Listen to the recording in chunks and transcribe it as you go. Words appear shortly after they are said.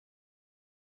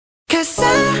Cause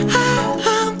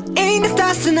I'm in the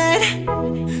stars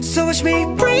tonight. So watch me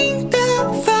bring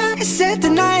the fire, set the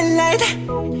night light.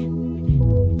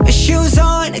 Shoes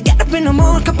on, get up in the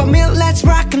morning, cup of milk, let's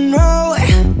rock and roll.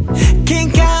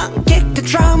 Kink out, kick the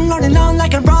drum, rolling on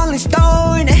like a rolling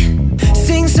stone.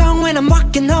 Sing song when I'm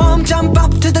walking home, jump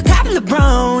up to the top of the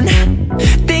brown.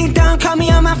 Ding dong, call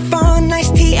me on my phone, nice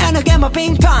tea and I'll get my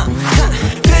ping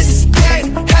pong.